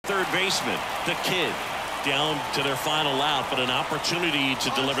third baseman, the kid, down to their final out, but an opportunity to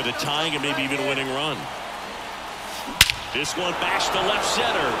deliver the tying and maybe even a winning run. This one bashed to left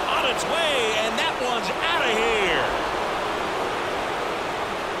center, on its way, and that one's out of here.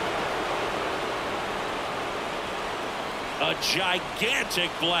 A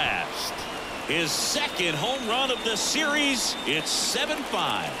gigantic blast. His second home run of the series. It's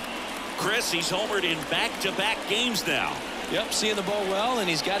 7-5. Chris, he's homered in back-to-back games now. Yep, seeing the ball well, and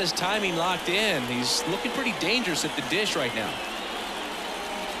he's got his timing locked in. He's looking pretty dangerous at the dish right now.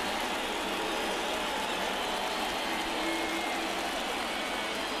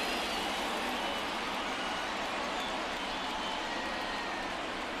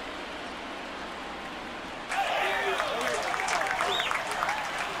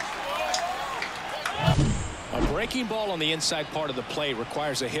 Breaking ball on the inside part of the plate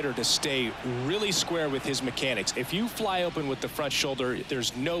requires a hitter to stay really square with his mechanics. If you fly open with the front shoulder,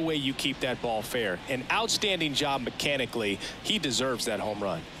 there's no way you keep that ball fair. An outstanding job mechanically. He deserves that home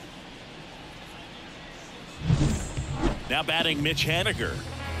run. Now batting Mitch Haniger.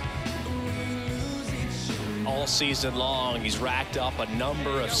 All season long, he's racked up a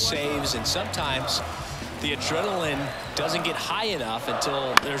number of saves, and sometimes the adrenaline doesn't get high enough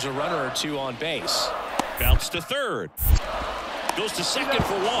until there's a runner or two on base. Bounce to third. Goes to second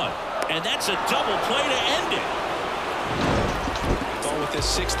for one. And that's a double play to end it. Oh, with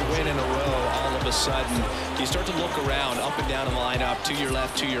this 6th win in a row, all of a sudden, you start to look around, up and down the lineup, to your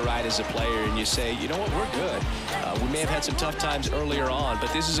left, to your right as a player, and you say, you know what, we're good. We may have had some tough times earlier on,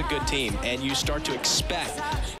 but this is a good team, and you start to expect